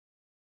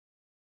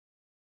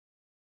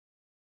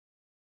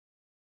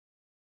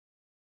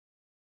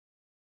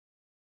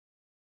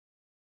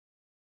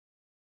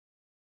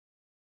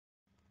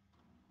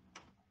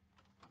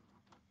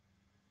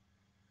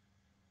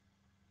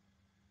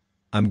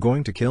I'm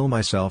going to kill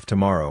myself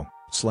tomorrow,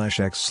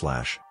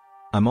 /x/.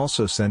 I'm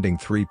also sending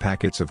 3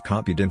 packets of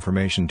copied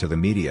information to the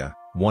media,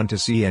 1 to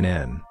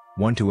CNN,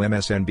 1 to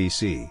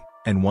MSNBC,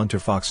 and 1 to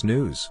Fox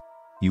News.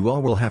 You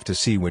all will have to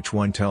see which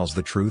one tells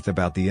the truth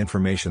about the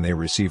information they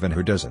receive and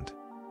who doesn't.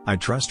 I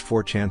trust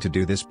 4chan to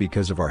do this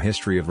because of our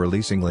history of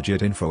releasing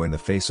legit info in the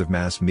face of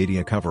mass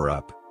media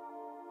cover-up.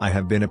 I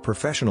have been a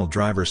professional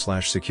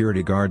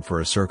driver/security guard for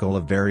a circle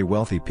of very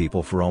wealthy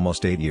people for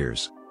almost 8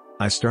 years.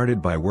 I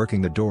started by working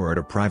the door at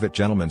a private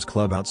gentleman's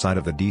club outside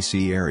of the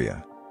DC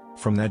area.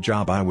 From that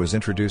job I was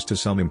introduced to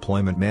some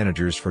employment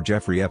managers for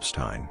Jeffrey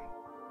Epstein.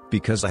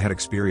 Because I had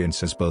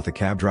experience as both a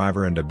cab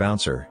driver and a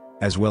bouncer,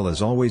 as well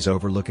as always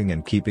overlooking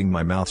and keeping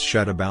my mouth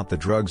shut about the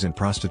drugs and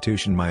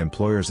prostitution my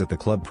employers at the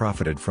club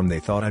profited from, they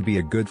thought I'd be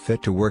a good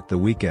fit to work the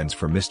weekends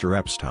for Mr.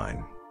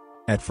 Epstein.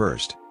 At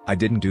first, I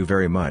didn't do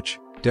very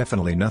much,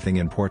 definitely nothing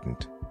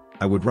important.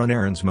 I would run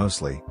errands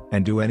mostly,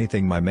 and do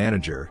anything my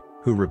manager,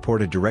 who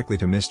reported directly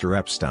to Mr.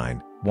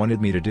 Epstein, wanted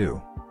me to do.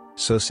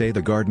 So say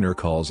the gardener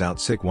calls out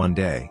sick one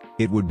day,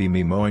 it would be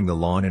me mowing the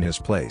lawn in his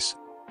place.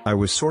 I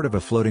was sort of a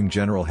floating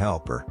general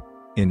helper.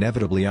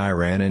 Inevitably I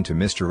ran into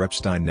Mr.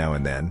 Epstein now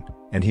and then,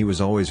 and he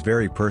was always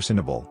very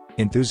personable,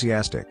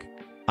 enthusiastic.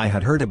 I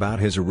had heard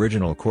about his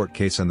original court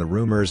case and the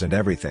rumors and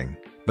everything,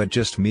 but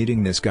just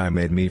meeting this guy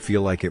made me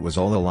feel like it was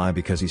all a lie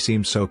because he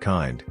seemed so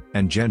kind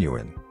and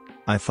genuine.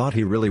 I thought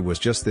he really was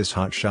just this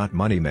hotshot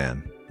money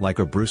man, like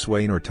a Bruce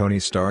Wayne or Tony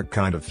Stark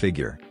kind of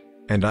figure.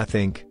 And I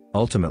think,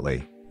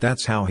 ultimately,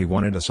 that's how he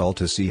wanted us all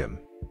to see him.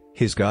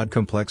 His God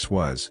complex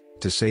was,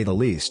 to say the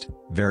least,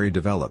 very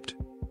developed.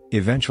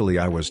 Eventually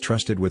I was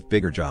trusted with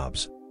bigger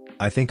jobs.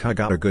 I think I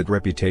got a good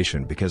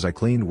reputation because I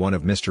cleaned one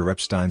of Mr.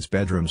 Epstein's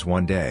bedrooms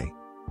one day.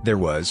 There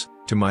was,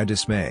 to my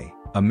dismay,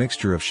 a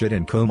mixture of shit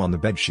and comb on the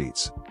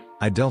bedsheets.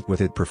 I dealt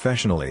with it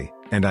professionally,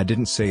 and I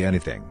didn't say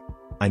anything.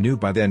 I knew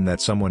by then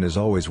that someone is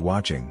always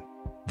watching.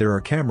 There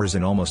are cameras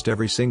in almost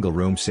every single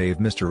room save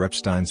Mr.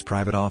 Epstein's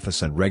private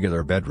office and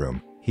regular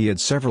bedroom. He had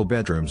several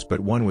bedrooms but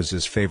one was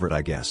his favorite,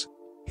 I guess.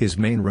 His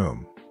main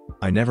room.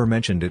 I never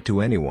mentioned it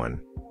to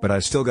anyone, but I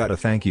still got a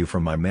thank you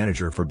from my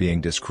manager for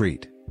being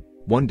discreet.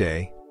 One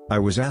day, I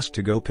was asked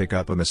to go pick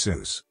up a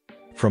masseuse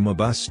from a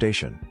bus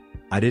station.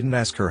 I didn't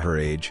ask her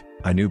age,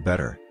 I knew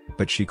better,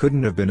 but she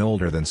couldn't have been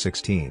older than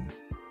 16.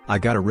 I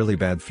got a really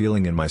bad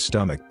feeling in my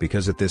stomach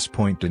because at this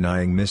point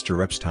denying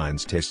Mr.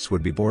 Epstein's tastes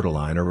would be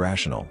borderline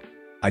irrational.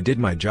 I did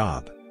my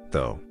job,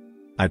 though.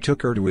 I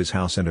took her to his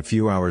house and a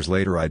few hours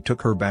later I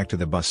took her back to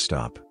the bus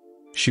stop.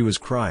 She was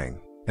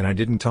crying, and I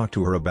didn't talk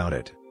to her about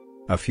it.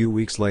 A few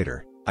weeks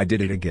later, I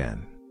did it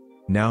again.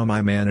 Now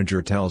my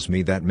manager tells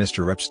me that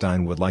Mr.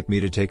 Epstein would like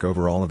me to take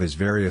over all of his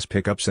various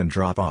pickups and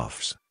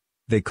drop-offs.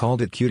 They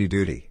called it cutie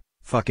duty,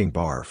 fucking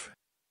barf.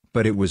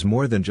 But it was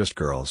more than just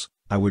girls.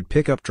 I would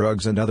pick up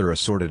drugs and other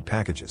assorted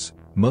packages,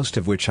 most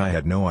of which I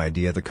had no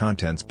idea the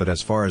contents, but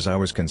as far as I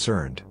was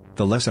concerned,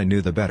 the less I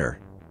knew the better.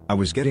 I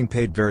was getting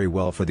paid very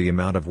well for the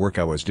amount of work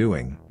I was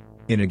doing.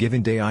 In a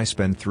given day I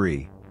spend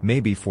 3,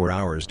 maybe 4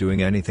 hours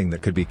doing anything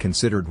that could be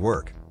considered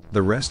work.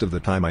 The rest of the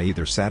time I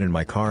either sat in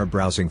my car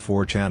browsing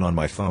 4chan on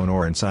my phone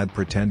or inside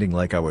pretending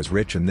like I was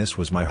rich and this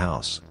was my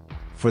house.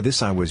 For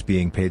this I was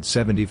being paid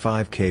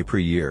 $75,000 per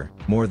year,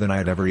 more than I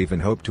had ever even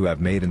hoped to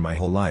have made in my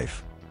whole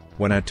life.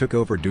 When I took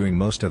over doing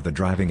most of the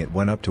driving it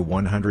went up to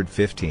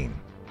 $115.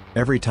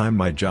 Every time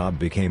my job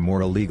became more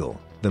illegal,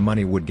 the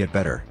money would get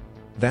better.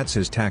 That's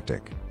his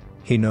tactic.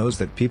 He knows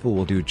that people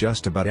will do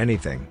just about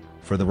anything,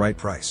 for the right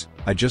price.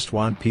 I just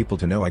want people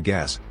to know, I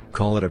guess,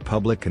 call it a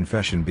public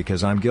confession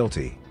because I'm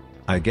guilty.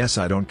 I guess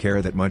I don't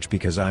care that much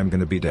because I'm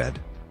gonna be dead.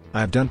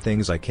 I've done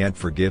things I can't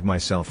forgive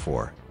myself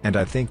for, and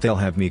I think they'll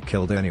have me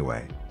killed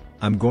anyway.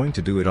 I'm going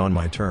to do it on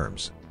my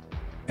terms.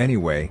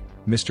 Anyway,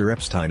 Mr.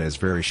 Epstein is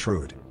very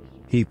shrewd.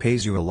 He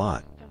pays you a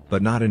lot,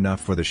 but not enough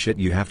for the shit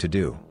you have to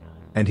do.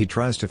 And he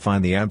tries to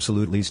find the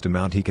absolute least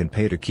amount he can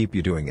pay to keep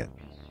you doing it.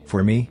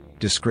 For me,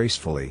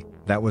 disgracefully,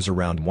 that was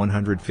around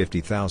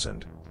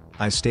 $150,000.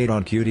 I stayed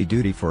on cutie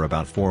duty for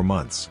about 4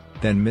 months,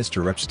 then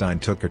Mr. Epstein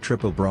took a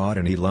trip abroad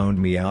and he loaned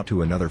me out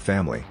to another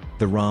family,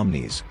 the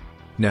Romneys.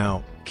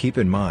 Now, keep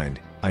in mind,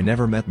 I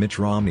never met Mitch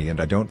Romney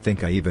and I don't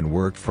think I even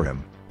worked for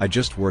him, I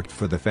just worked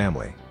for the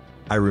family.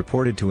 I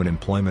reported to an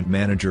employment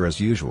manager as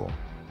usual.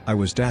 I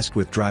was tasked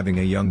with driving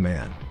a young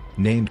man,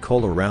 named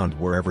Cole, around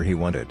wherever he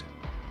wanted.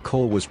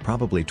 Cole was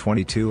probably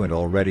 22 and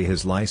already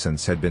his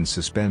license had been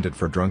suspended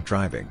for drunk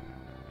driving.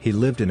 He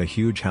lived in a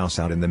huge house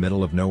out in the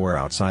middle of nowhere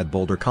outside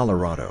Boulder,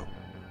 Colorado.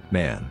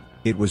 Man,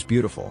 it was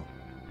beautiful.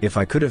 If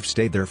I could have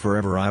stayed there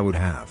forever I would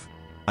have.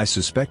 I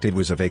suspect it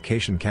was a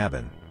vacation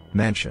cabin,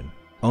 mansion,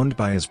 owned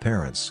by his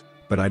parents,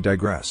 but I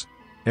digress.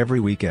 Every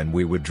weekend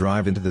we would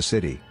drive into the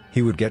city,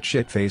 he would get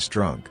shit-faced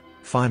drunk,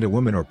 find a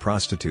woman or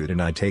prostitute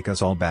and I'd take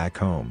us all back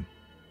home.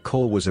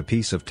 Cole was a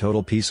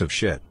total piece of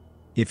shit.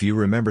 If you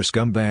remember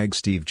Scumbag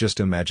Steve, just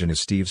imagine if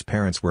Steve's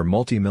parents were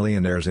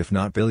multi-millionaires if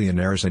not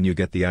billionaires and you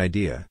get the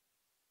idea.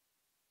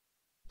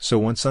 So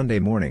one Sunday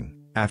morning,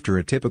 After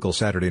a typical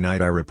Saturday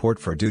night I report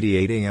for duty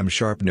 8 a.m.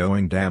 sharp,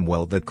 knowing damn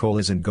well that Cole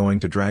isn't going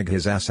to drag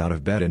his ass out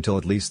of bed until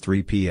at least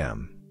 3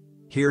 p.m.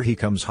 Here he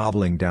comes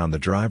hobbling down the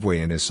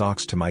driveway in his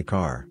socks to my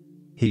car.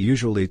 He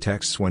usually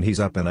texts when he's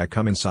up and I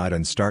come inside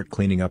and start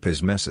cleaning up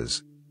his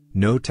messes.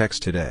 No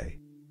text today.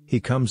 He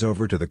comes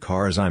over to the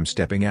car as I'm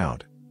stepping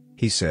out.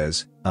 He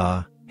says,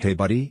 hey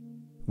buddy?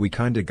 We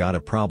kinda got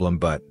a problem,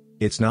 but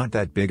it's not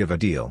that big of a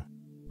deal.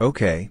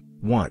 Okay,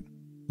 what?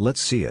 Let's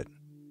see it.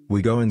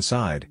 We go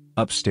inside,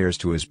 upstairs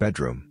to his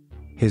bedroom.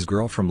 His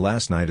girl from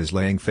last night is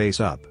laying face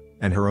up,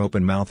 and her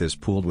open mouth is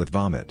pooled with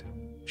vomit.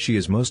 She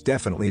is most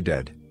definitely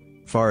dead.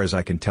 Far as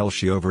I can tell,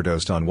 she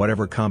overdosed on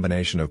whatever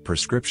combination of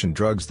prescription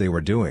drugs they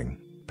were doing,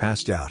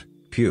 passed out,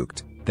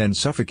 puked, then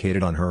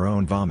suffocated on her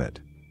own vomit.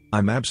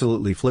 I'm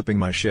absolutely flipping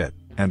my shit,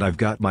 and I've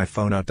got my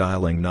phone out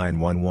dialing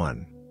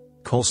 911.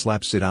 Cole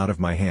slaps it out of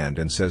my hand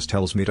and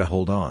tells me to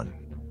hold on.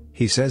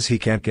 He says he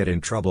can't get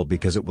in trouble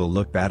because it will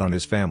look bad on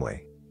his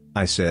family.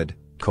 I said,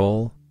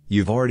 Cole,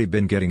 you've already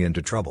been getting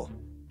into trouble.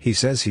 He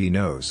says he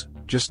knows,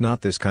 just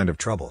not this kind of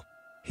trouble.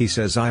 He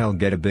says I'll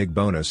get a big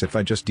bonus if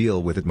I just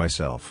deal with it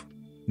myself.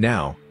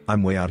 Now,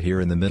 I'm way out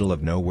here in the middle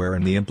of nowhere,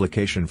 and the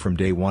implication from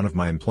day one of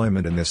my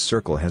employment in this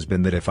circle has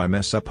been that if I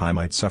mess up I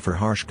might suffer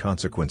harsh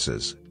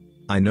consequences.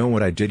 I know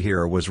what I did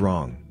here was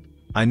wrong.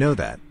 I know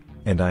that,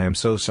 and I am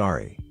so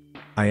sorry.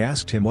 I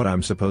asked him what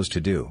I'm supposed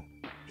to do.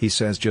 He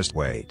says just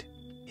wait.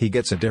 He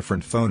gets a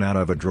different phone out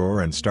of a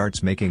drawer and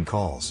starts making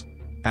calls.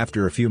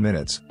 After a few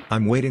minutes,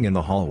 I'm waiting in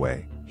the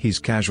hallway. He's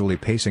casually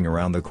pacing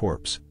around the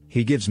corpse.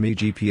 He gives me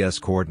GPS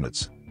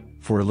coordinates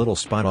for a little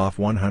spot off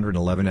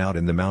 111 out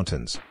in the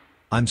mountains.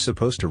 I'm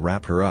supposed to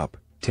wrap her up,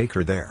 take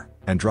her there,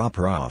 and drop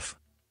her off.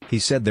 He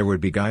said there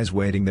would be guys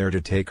waiting there to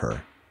take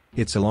her.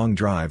 It's a long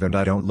drive and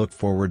I don't look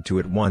forward to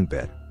it one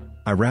bit.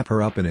 I wrap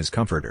her up in his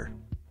comforter.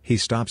 He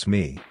stops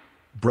me.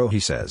 Bro, he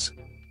says.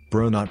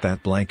 Bro, not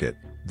that blanket,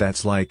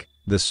 that's like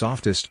the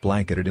softest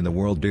blanket in the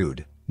world,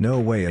 dude. No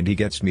way. And he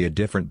gets me a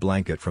different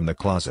blanket from the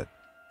closet.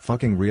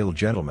 Fucking real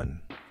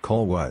gentleman,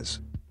 Cole was.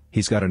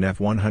 He's got an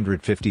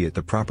F-150 at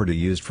the property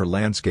used for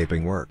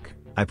landscaping work.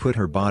 I put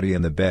her body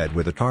in the bed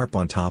with a tarp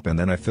on top, and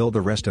then I fill the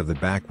rest of the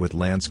back with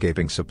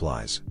landscaping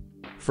supplies.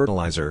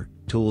 Fertilizer,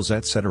 tools,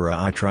 etc.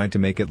 I tried to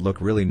make it look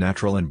really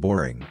natural and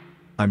boring.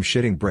 I'm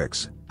shitting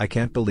bricks. I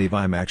can't believe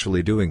I'm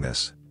actually doing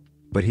this.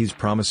 But he's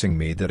promising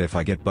me that if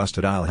I get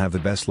busted I'll have the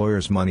best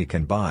lawyers money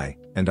can buy,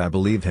 and I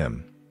believe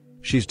him.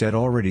 She's dead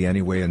already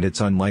anyway, and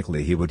it's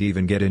unlikely he would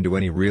even get into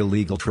any real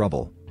legal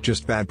trouble,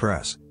 just bad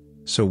press.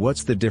 So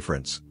what's the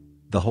difference?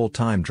 The whole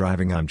time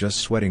driving I'm just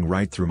sweating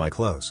right through my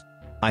clothes.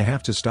 I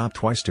have to stop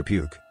twice to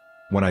puke.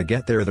 When I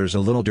get there's a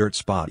little dirt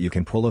spot you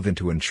can pull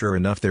into, and sure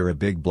enough there a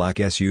big black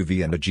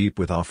SUV and a Jeep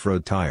with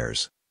off-road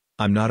tires.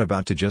 I'm not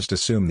about to just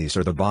assume these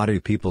are the body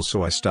people,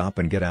 so I stop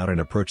and get out and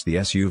approach the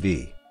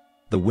SUV.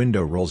 The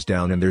window rolls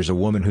down and there's a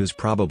woman who's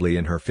probably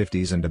in her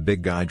 50s and a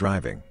big guy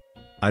driving.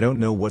 I don't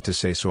know what to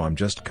say, so I'm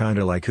just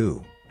kinda like,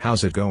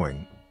 how's it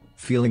going?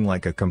 Feeling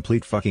like a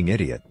complete fucking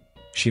idiot.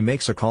 She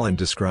makes a call and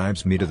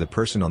describes me to the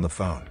person on the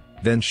phone.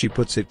 Then she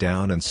puts it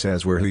down and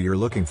says, "We're who you're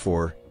looking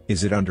for.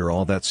 Is it under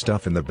all that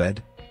stuff in the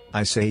bed?"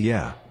 I say,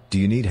 "Yeah, do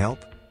you need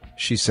help?"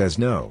 She says,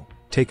 "No,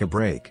 take a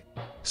break."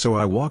 So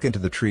I walk into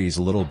the trees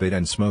a little bit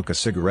and smoke a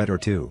cigarette or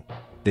two.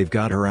 They've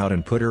got her out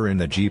and put her in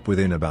the Jeep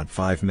within about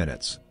 5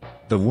 minutes.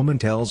 The woman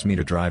tells me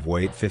to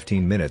wait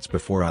 15 minutes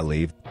before I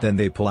leave, then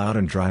they pull out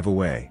and drive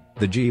away.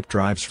 The Jeep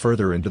drives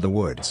further into the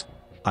woods.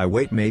 I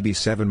wait maybe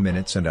 7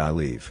 minutes and I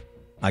leave.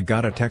 I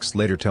got a text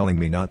later telling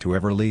me not to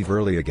ever leave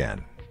early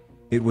again.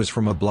 It was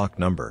from a blocked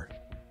number.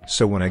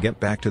 So when I get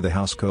back to the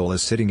house, Cole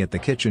is sitting at the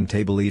kitchen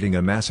table eating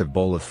a massive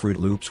bowl of Fruit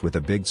Loops with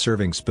a big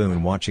serving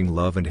spoon, watching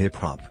Love and Hip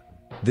Hop.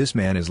 This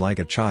man is like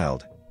a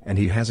child, and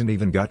he hasn't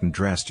even gotten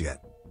dressed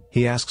yet.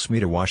 He asks me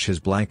to wash his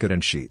blanket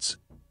and sheets.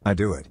 I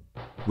do it.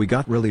 We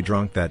got really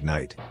drunk that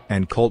night,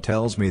 and Cole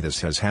tells me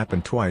this has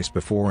happened twice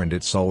before and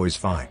it's always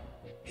fine.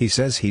 He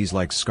says he's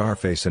like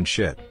Scarface and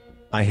shit.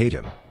 I hate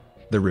him.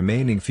 The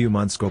remaining few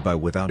months go by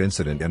without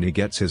incident and he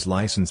gets his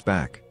license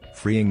back,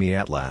 freeing me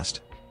at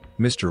last.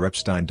 Mr.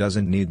 Epstein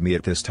doesn't need me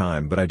at this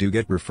time, but I do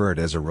get referred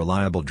as a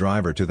reliable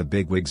driver to the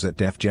bigwigs at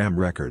Def Jam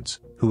Records,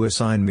 who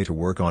assigned me to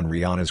work on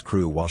Rihanna's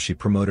crew while she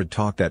promoted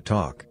Talk That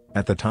Talk,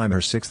 at the time her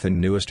 6th and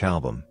newest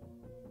album.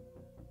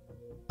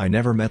 I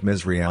never met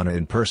Ms. Rihanna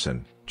in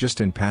person,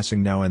 just in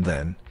passing now and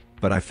then,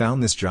 but I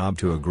found this job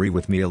to agree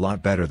with me a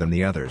lot better than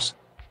the others.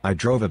 I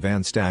drove a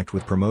van stacked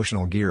with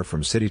promotional gear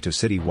from city to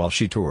city while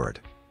she toured.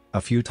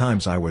 A few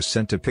times I was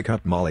sent to pick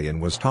up Molly and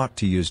was taught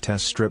to use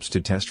test strips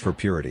to test for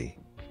purity.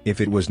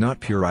 If it was not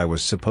pure I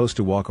was supposed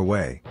to walk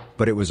away,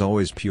 but it was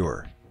always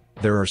pure.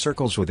 There are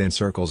circles within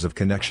circles of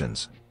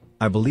connections.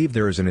 I believe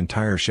there is an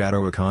entire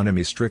shadow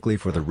economy strictly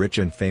for the rich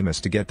and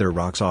famous to get their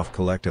rocks off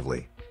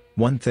collectively.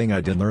 One thing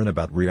I did learn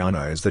about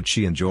Rihanna is that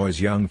she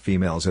enjoys young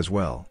females as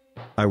well.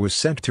 I was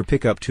sent to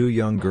pick up 2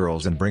 young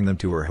girls and bring them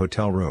to her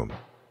hotel room.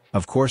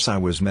 Of course I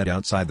was met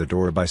outside the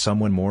door by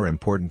someone more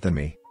important than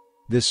me.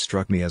 This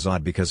struck me as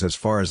odd because as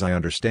far as I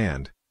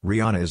understand,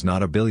 Rihanna is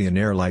not a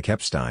billionaire like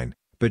Epstein,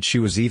 But she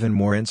was even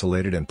more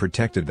insulated and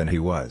protected than he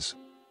was.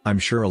 I'm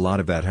sure a lot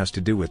of that has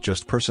to do with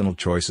just personal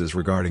choices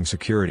regarding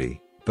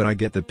security, but I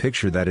get the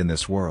picture that in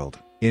this world,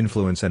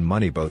 influence and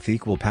money both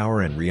equal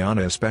power, and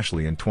Rihanna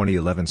especially in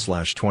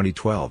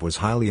 2011/2012 was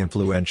highly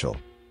influential.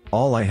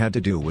 All I had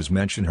to do was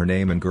mention her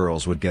name and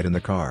girls would get in the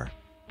car.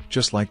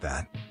 Just like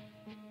that.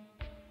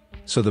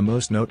 So the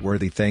most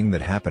noteworthy thing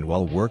that happened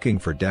while working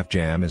for Def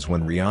Jam is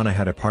when Rihanna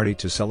had a party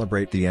to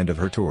celebrate the end of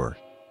her tour.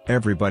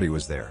 Everybody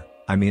was there.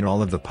 I mean,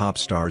 all of the pop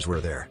stars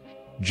were there.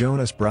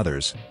 Jonas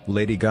Brothers,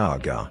 Lady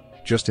Gaga,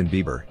 Justin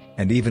Bieber,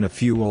 and even a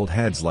few old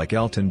heads like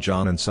Elton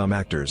John and some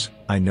actors.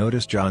 I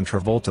noticed John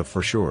Travolta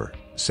for sure,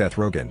 Seth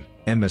Rogen,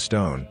 Emma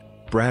Stone,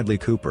 Bradley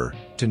Cooper,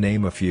 to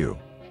name a few.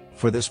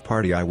 For this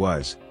party I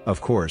was,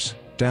 of course,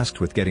 tasked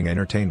with getting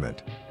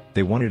entertainment.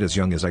 They wanted as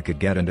young as I could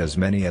get and as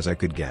many as I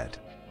could get.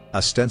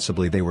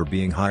 Ostensibly they were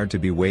being hired to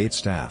be wait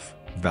staff,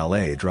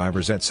 valet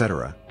drivers,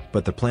 etc.,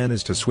 but the plan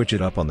is to switch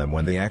it up on them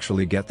when they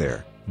actually get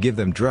there, give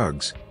them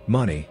drugs,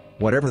 money,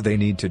 whatever they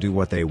need to do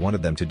what they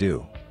wanted them to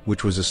do,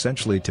 which was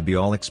essentially to be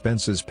all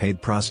expenses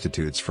paid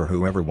prostitutes for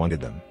whoever wanted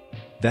them.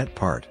 That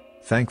part,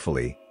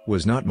 thankfully,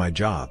 was not my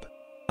job.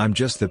 I'm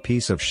just the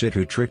piece of shit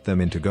who tricked them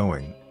into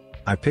going.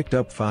 I picked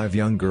up 5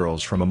 young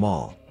girls from a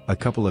mall, a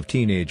couple of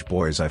teenage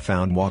boys I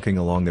found walking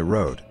along the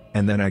road,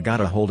 and then I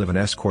got a hold of an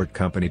escort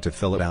company to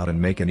fill it out and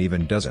make an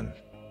even dozen.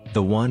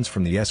 The ones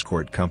from the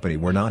escort company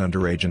were not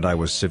underage and I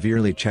was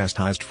severely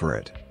chastised for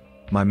it.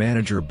 My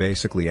manager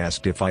basically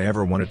asked if I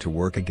ever wanted to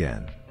work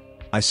again.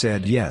 I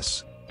said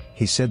yes.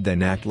 He said,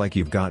 then act like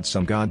you've got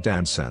some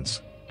goddamn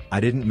sense.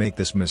 I didn't make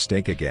this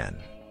mistake again.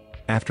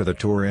 After the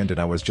tour ended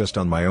I was just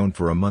on my own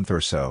for a month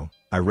or so.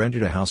 I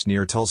rented a house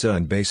near Tulsa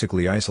and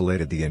basically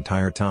isolated the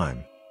entire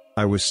time.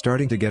 I was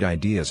starting to get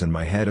ideas in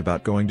my head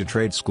about going to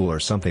trade school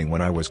or something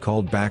when I was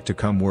called back to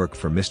come work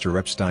for Mr.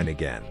 Epstein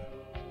again.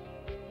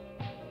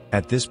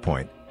 At this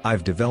point,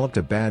 I've developed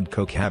a bad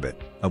coke habit,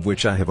 of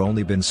which I have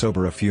only been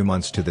sober a few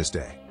months to this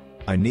day.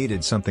 I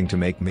needed something to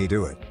make me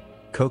do it.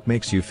 Coke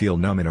makes you feel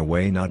numb in a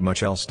way not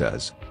much else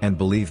does, and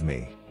believe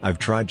me, I've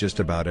tried just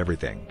about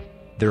everything.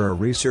 There are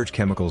research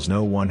chemicals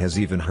no one has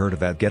even heard of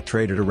that get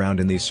traded around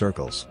in these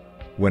circles.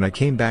 When I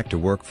came back to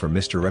work for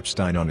Mr.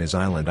 Epstein on his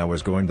island I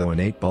was going to an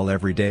 8-ball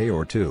every day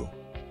or two.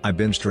 I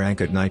binge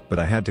drank at night but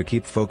I had to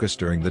keep focused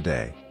during the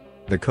day.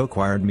 The coke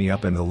wired me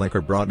up and the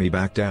liquor brought me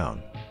back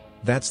down.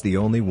 That's the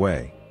only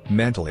way,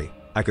 mentally,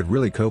 I could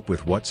really cope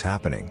with what's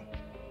happening.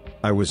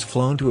 I was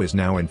flown to his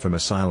now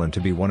infamous island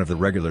to be one of the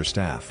regular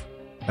staff.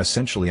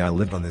 Essentially I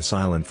lived on this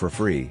island for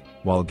free,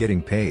 while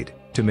getting paid,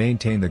 to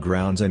maintain the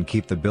grounds and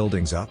keep the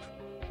buildings up.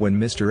 When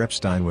Mr.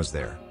 Epstein was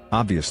there,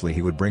 obviously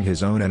he would bring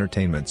his own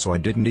entertainment so I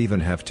didn't even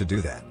have to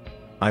do that.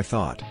 I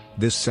thought,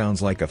 this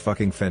sounds like a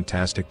fucking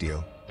fantastic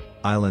deal.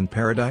 Island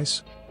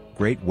paradise?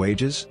 Great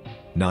wages?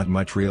 Not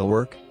much real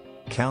work?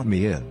 Count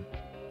me in.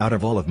 Out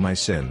of all of my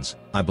sins,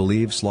 I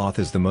believe sloth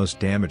is the most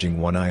damaging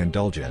one I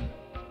indulge in.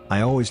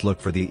 I always look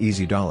for the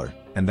easy dollar,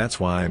 and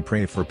that's why I'm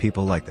praying for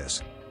people like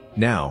this.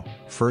 Now,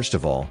 first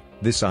of all,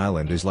 this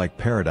island is like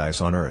paradise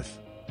on earth.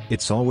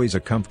 It's always a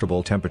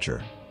comfortable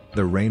temperature.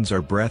 The rains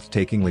are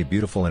breathtakingly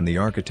beautiful and the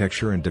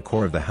architecture and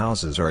decor of the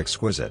houses are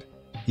exquisite.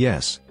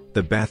 Yes,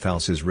 the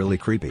bathhouse is really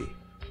creepy.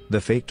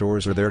 The fake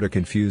doors are there to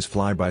confuse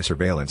flyby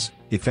surveillance,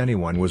 if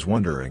anyone was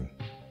wondering.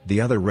 The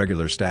other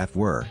regular staff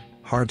were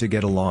hard to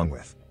get along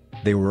with.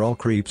 They were all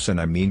creeps, and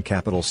I mean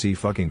capital C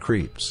fucking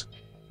creeps.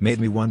 Made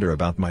me wonder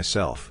about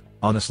myself,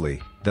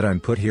 honestly, that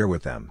I'm put here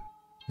with them.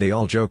 They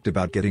all joked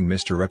about getting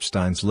Mr.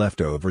 Epstein's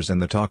leftovers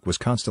and the talk was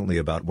constantly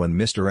about when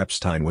Mr.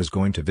 Epstein was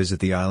going to visit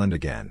the island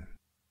again.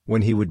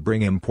 When he would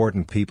bring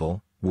important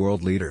people,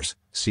 world leaders,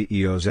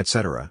 CEOs,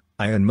 etc.,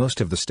 I and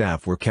most of the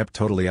staff were kept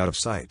totally out of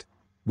sight.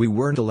 We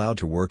weren't allowed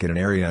to work in an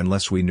area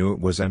unless we knew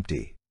it was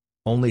empty.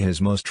 Only his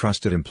most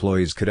trusted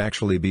employees could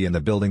actually be in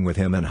the building with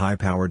him and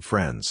high-powered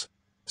friends.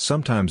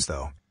 Sometimes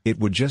though, it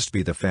would just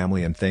be the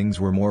family and things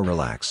were more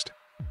relaxed.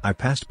 I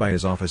passed by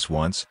his office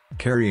once,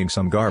 carrying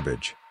some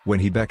garbage, when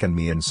he beckoned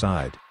me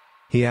inside.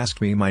 He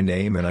asked me my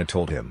name and I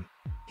told him.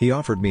 He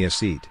offered me a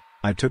seat,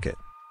 I took it.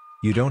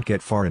 You don't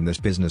get far in this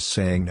business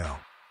saying no.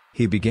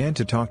 He began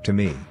to talk to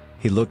me,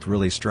 he looked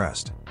really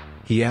stressed.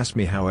 He asked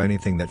me how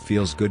anything that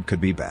feels good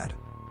could be bad.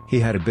 He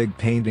had a big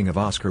painting of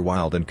Oscar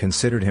Wilde and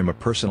considered him a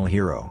personal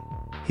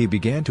hero. He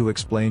began to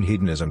explain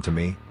hedonism to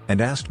me, and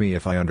asked me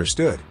if I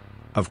understood.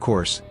 Of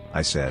course,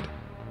 I said.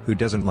 Who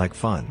doesn't like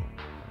fun?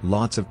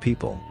 Lots of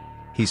people.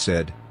 He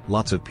said,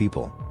 lots of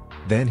people.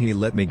 Then he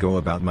let me go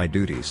about my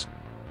duties.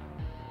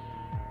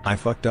 I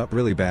fucked up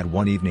really bad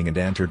one evening and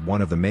entered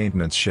one of the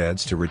maintenance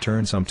sheds to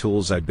return some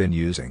tools I'd been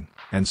using,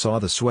 and saw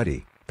the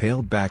sweaty,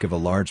 pale back of a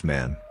large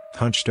man,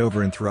 hunched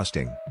over and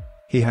thrusting.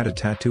 He had a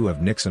tattoo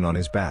of Nixon on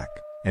his back,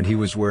 and he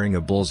was wearing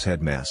a bull's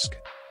head mask.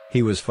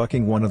 He was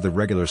fucking one of the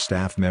regular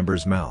staff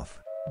members' mouth.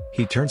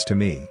 He turns to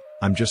me,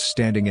 I'm just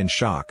standing in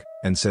shock,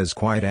 and says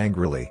quite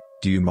angrily,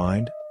 "Do you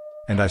mind?"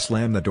 And I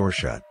slam the door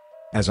shut.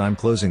 As I'm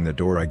closing the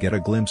door I get a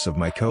glimpse of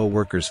my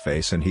co-worker's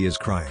face and he is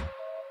crying.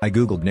 I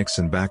googled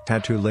Nixon back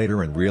tattoo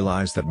later and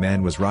realized that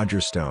man was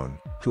Roger Stone,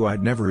 who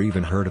I'd never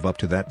even heard of up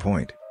to that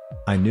point.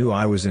 I knew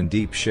I was in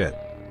deep shit.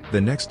 The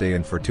next day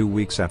and for 2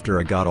 weeks after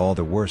I got all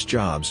the worst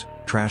jobs,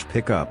 trash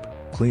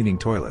pickup, cleaning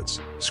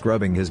toilets,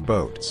 scrubbing his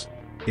boats.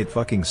 It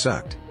fucking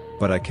sucked,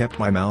 but I kept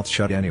my mouth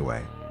shut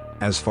anyway.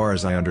 As far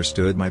as I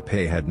understood, my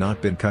pay had not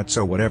been cut,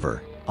 so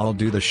whatever, I'll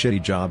do the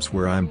shitty jobs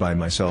where I'm by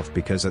myself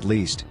because at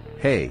least,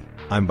 hey,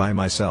 I'm by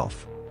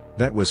myself.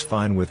 That was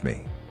fine with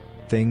me.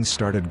 Things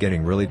started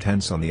getting really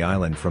tense on the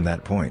island from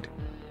that point.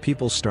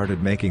 People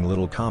started making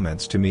little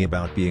comments to me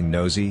about being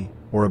nosy,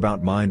 or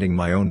about minding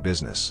my own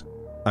business.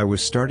 I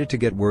was started to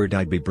get worried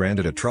I'd be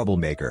branded a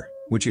troublemaker,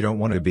 which you don't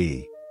want to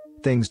be.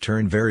 Things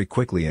turn very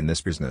quickly in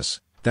this business,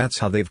 that's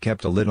how they've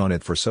kept a lid on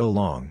it for so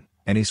long.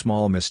 Any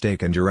small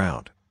mistake and you're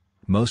out.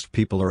 Most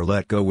people are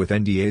let go with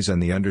NDAs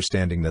and the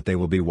understanding that they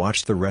will be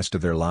watched the rest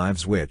of their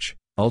lives, which,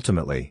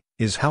 ultimately,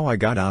 is how I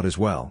got out as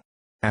well.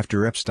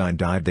 After Epstein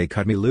died they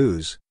cut me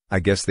loose. I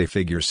guess they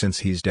figure since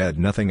he's dead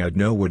nothing I'd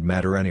know would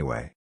matter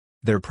anyway.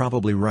 They're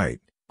probably right,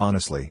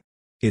 honestly.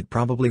 It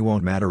probably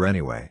won't matter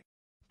anyway.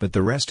 But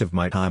the rest of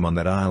my time on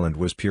that island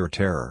was pure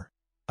terror.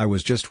 I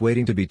was just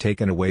waiting to be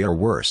taken away, or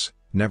worse,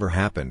 never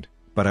happened,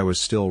 but I was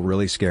still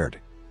really scared.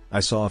 I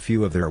saw a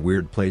few of their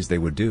weird plays they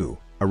would do,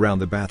 around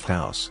the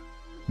bathhouse.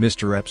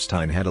 Mr.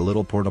 Epstein had a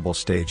little portable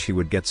stage he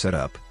would get set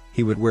up.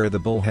 He would wear the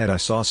bullhead I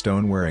saw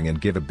Stone wearing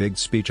and give a big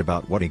speech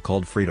about what he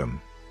called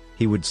freedom.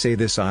 He would say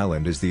this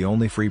island is the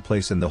only free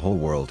place in the whole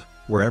world,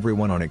 where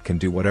everyone on it can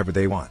do whatever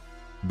they want.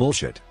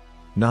 Bullshit.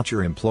 Not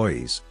your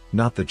employees,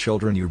 not the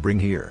children you bring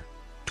here.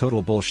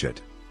 Total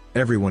bullshit.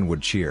 Everyone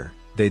would cheer,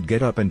 they'd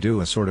get up and do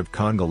a sort of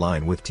conga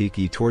line with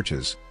tiki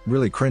torches,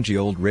 really cringy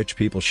old rich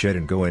people shit,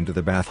 and go into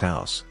the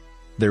bathhouse.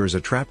 There is a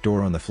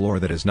trapdoor on the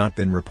floor that has not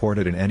been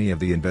reported in any of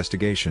the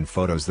investigation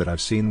photos that I've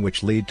seen,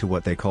 which lead to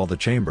what they call the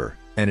chamber,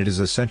 and it is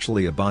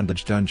essentially a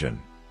bondage dungeon.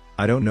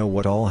 I don't know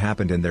what all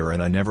happened in there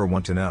and I never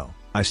want to know.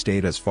 I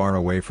stayed as far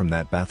away from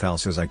that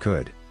bathhouse as I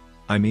could.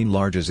 I mean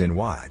large as in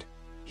wide.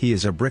 He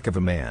is a brick of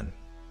a man.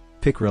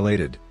 Pick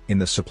related, in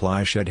the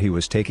supply shed he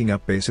was taking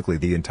up basically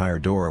the entire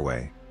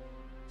doorway.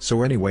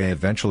 So anyway,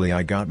 eventually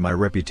I got my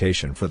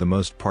reputation for the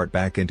most part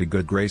back into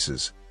good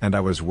graces, and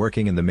I was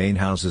working in the main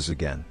houses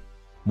again.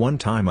 One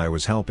time I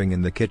was helping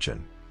in the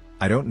kitchen.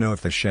 I don't know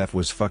if the chef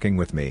was fucking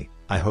with me,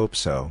 I hope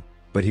so,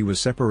 but he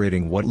was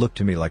separating what looked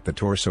to me like the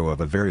torso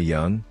of a very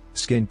young,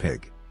 skinned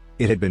pig.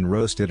 It had been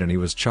roasted and he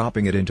was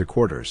chopping it into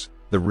quarters,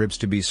 the ribs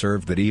to be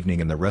served that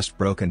evening and the rest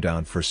broken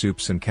down for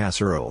soups and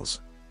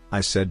casseroles.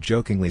 I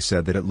jokingly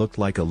said that it looked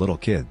like a little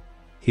kid.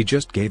 He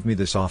just gave me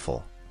this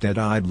awful,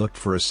 dead-eyed look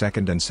for a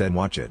second and said,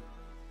 "Watch it."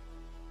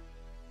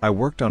 I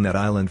worked on that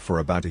island for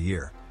about a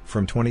year,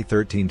 from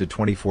 2013 to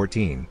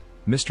 2014.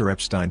 Mr.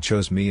 Epstein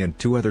chose me and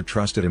 2 other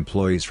trusted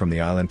employees from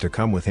the island to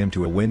come with him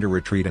to a winter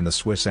retreat in the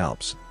Swiss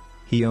Alps.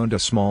 He owned a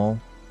small,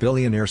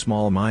 billionaire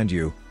small mind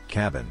you,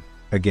 cabin,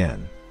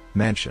 again,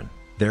 mansion,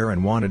 there,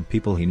 and wanted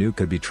people he knew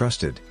could be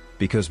trusted,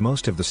 because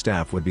most of the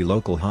staff would be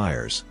local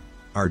hires.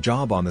 Our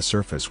job on the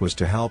surface was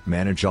to help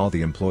manage all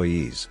the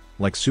employees,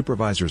 like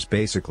supervisors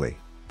basically,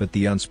 but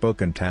the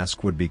unspoken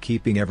task would be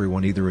keeping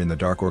everyone either in the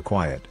dark or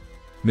quiet.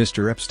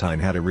 Mr. Epstein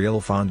had a real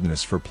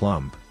fondness for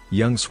plump,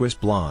 young Swiss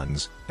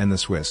blondes, and the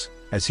Swiss,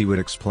 as he would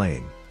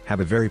explain, have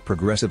a very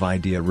progressive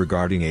idea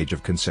regarding age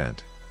of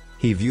consent.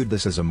 He viewed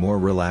this as a more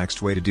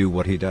relaxed way to do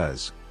what he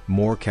does,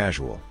 more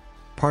casual.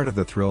 Part of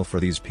the thrill for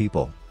these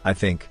people, I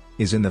think,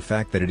 is in the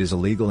fact that it is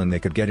illegal and they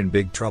could get in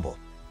big trouble.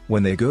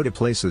 When they go to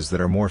places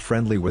that are more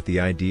friendly with the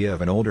idea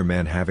of an older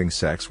man having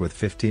sex with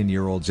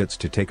 15-year-olds, it's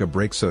to take a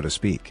break, so to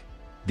speak.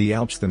 The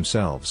Alps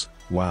themselves,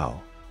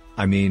 wow.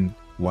 I mean,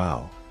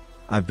 wow.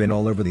 I've been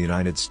all over the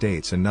United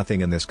States and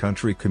nothing in this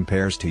country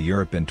compares to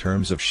Europe in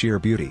terms of sheer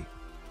beauty.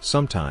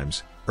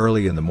 Sometimes,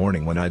 early in the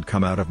morning when I'd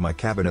come out of my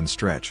cabin and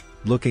stretch,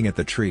 looking at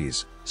the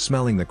trees,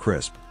 smelling the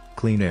crisp,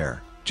 clean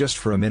air, just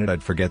for a minute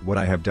I'd forget what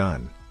I have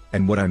done,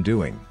 and what I'm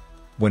doing.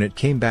 When it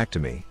came back to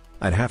me,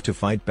 I'd have to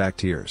fight back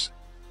tears.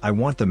 I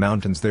want the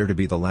mountains there to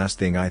be the last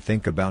thing I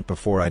think about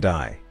before I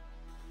die.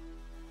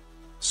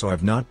 So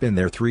I've not been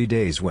there 3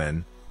 days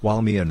when,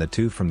 while me and the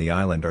 2 from the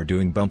island are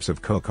doing bumps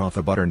of coke off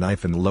a butter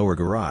knife in the lower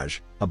garage,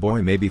 a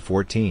boy maybe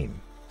 14,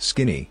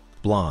 skinny,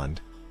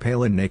 blonde,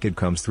 pale and naked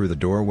comes through the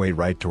doorway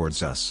right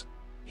towards us.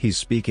 He's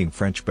speaking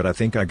French, but I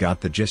think I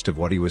got the gist of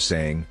what he was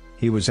saying.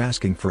 He was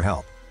asking for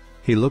help.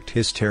 He looked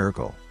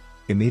hysterical.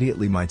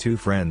 Immediately my 2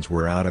 friends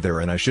were out of there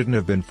and I shouldn't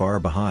have been far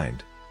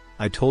behind.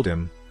 I told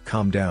him,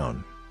 calm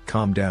down,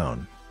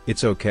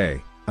 it's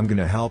okay, I'm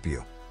gonna help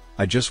you.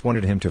 I just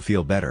wanted him to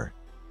feel better.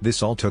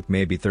 This all took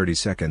maybe 30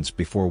 seconds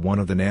before one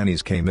of the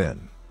nannies came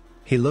in.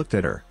 He looked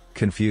at her,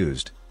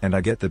 confused, and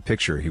I get the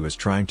picture he was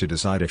trying to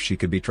decide if she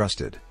could be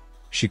trusted.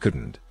 She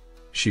couldn't.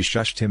 She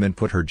shushed him and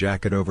put her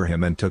jacket over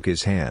him and took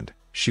his hand.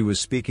 She was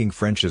speaking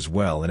French as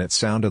well and it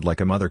sounded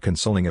like a mother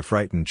consoling a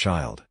frightened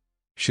child.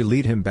 She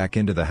led him back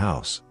into the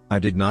house. I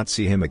did not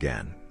see him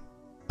again.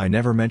 I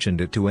never mentioned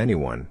it to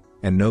anyone,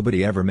 and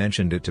nobody ever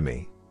mentioned it to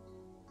me.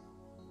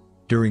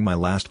 During my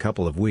last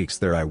couple of weeks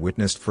there I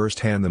witnessed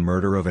firsthand the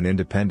murder of an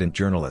independent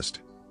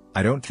journalist.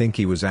 I don't think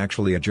he was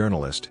actually a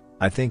journalist.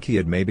 I think he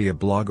had maybe a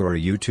blog or a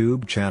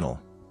YouTube channel,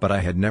 but I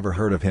had never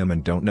heard of him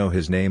and don't know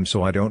his name,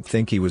 so I don't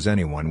think he was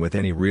anyone with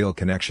any real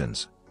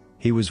connections.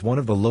 He was one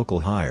of the local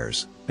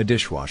hires, a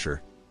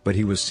dishwasher, but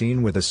he was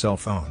seen with a cell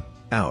phone,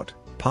 out,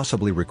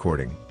 possibly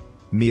recording.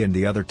 Me and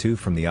the other two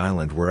from the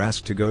island were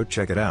asked to go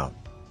check it out.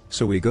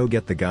 So we go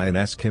get the guy and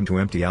ask him to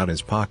empty out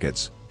his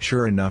pockets.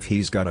 Sure enough,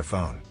 he's got a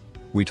phone.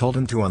 We told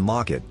him to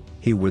unlock it,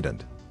 he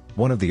wouldn't.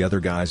 One of the other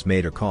guys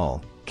made a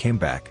call, came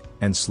back,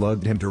 and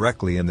slugged him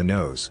directly in the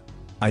nose.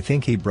 I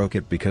think he broke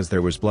it because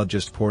there was blood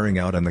just pouring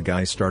out and the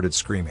guy started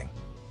screaming.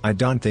 I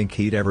don't think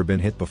he'd ever been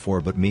hit before,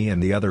 but me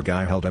and the other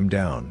guy held him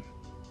down.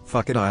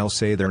 Fuck it, I'll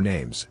say their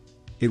names.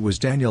 It was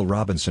Daniel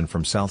Robinson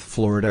from South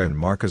Florida and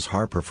Marcus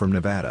Harper from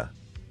Nevada.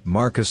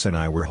 Marcus and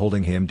I were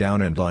holding him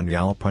down and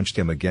Daniel punched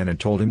him again and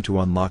told him to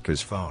unlock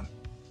his phone.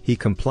 He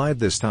complied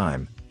this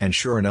time, and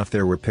sure enough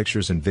there were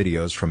pictures and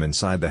videos from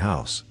inside the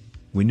house.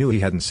 We knew he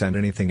hadn't sent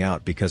anything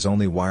out because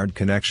only wired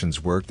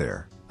connections worked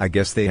there. I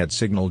guess they had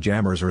signal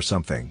jammers or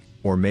something,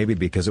 or maybe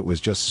because it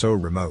was just so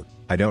remote,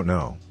 I don't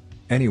know.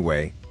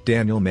 Anyway,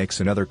 Daniel makes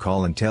another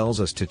call and tells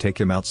us to take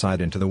him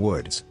outside into the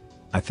woods.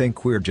 I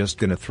think we're just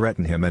gonna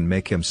threaten him and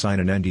make him sign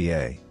an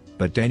NDA,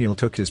 but Daniel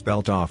took his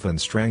belt off and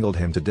strangled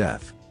him to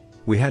death.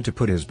 We had to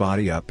put his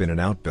body up in an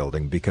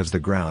outbuilding because the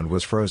ground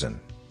was frozen.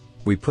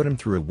 We put him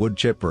through a wood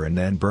chipper and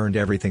then burned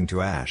everything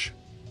to ash.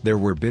 There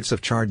were bits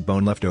of charred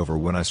bone left over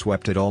when I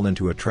swept it all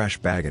into a trash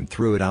bag and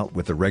threw it out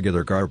with the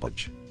regular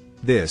garbage.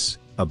 This,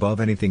 above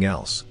anything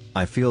else,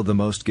 I feel the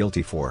most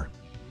guilty for.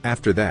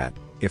 After that,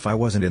 if I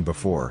wasn't in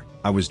before,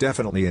 I was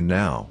definitely in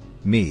now.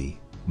 Me,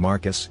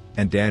 Marcus,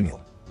 and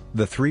Daniel.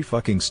 The three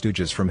fucking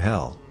stooges from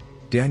hell.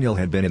 Daniel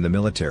had been in the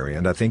military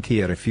and I think he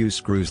had a few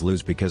screws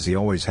loose because he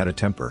always had a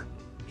temper.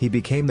 He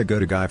became the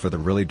go-to guy for the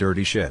really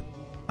dirty shit.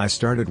 I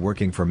started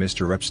working for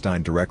Mr.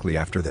 Epstein directly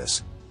after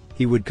this.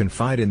 He would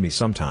confide in me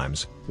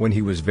sometimes, when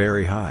he was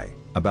very high,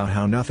 about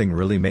how nothing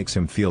really makes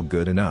him feel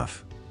good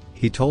enough.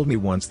 He told me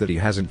once that he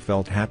hasn't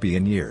felt happy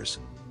in years.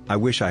 I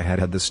wish I had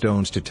had the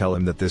stones to tell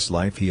him that this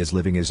life he is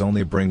living is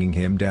only bringing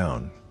him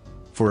down.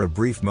 For a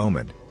brief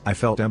moment, I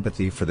felt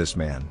empathy for this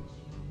man.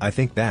 I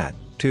think that,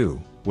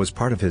 too, was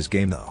part of his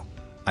game though.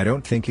 I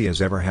don't think he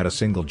has ever had a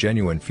single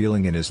genuine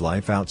feeling in his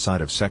life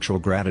outside of sexual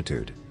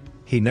gratitude.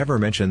 He never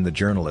mentioned the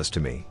journalist to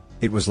me.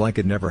 It was like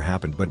it never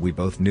happened, but we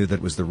both knew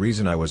that was the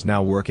reason I was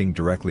now working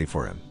directly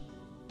for him.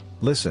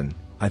 Listen,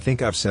 I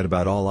think I've said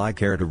about all I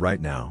care to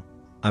right now.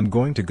 I'm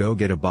going to go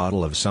get a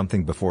bottle of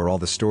something before all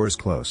the stores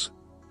close.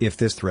 If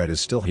this thread is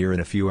still here in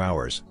a few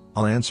hours,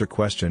 I'll answer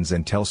questions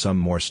and tell some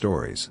more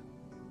stories.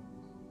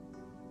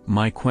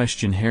 My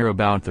question here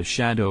about the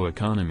shadow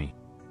economy.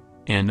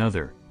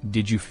 Another,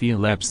 did you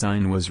feel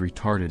Epstein was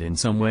retarded in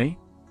some way?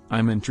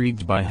 I'm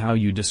intrigued by how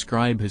you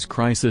describe his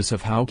crisis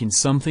of how can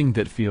something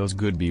that feels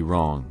good be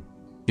wrong.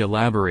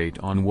 Elaborate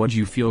on what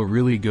you feel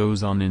really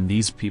goes on in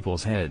these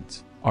people's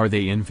heads. Are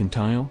they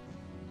infantile?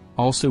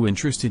 Also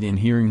interested in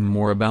hearing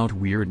more about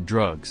weird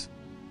drugs.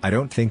 I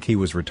don't think he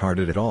was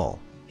retarded at all.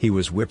 He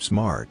was whip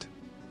smart.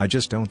 I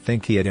just don't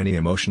think he had any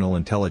emotional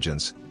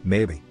intelligence,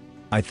 maybe.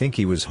 I think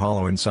he was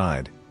hollow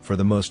inside, for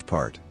the most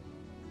part.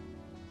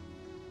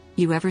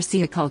 You ever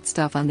see occult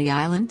stuff on the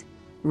island?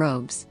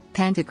 Robes,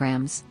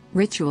 pentagrams,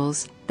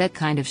 rituals, that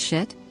kind of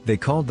shit? They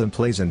called them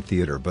plays and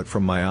theater, but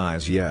from my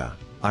eyes, yeah,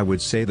 I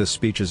would say the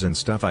speeches and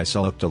stuff I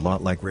saw looked a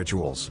lot like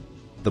rituals.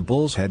 The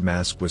bull's head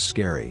mask was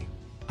scary.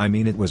 I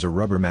mean, it was a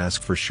rubber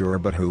mask for sure,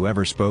 but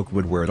whoever spoke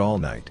would wear it all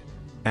night.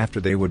 After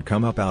they would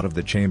come up out of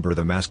the chamber,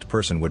 the masked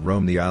person would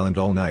roam the island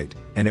all night,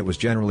 and it was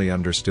generally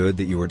understood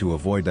that you were to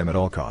avoid them at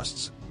all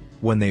costs.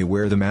 When they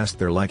wear the mask,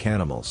 they're like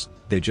animals.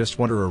 They just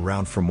wander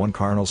around from one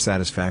carnal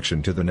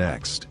satisfaction to the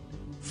next.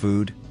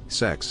 Food,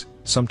 sex,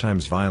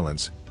 sometimes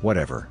violence,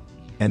 whatever.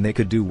 And they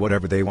could do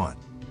whatever they want.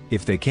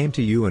 If they came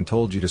to you and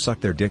told you to suck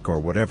their dick or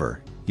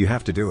whatever, you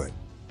have to do it.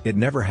 It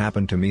never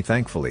happened to me,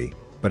 thankfully,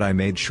 but I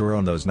made sure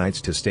on those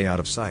nights to stay out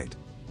of sight.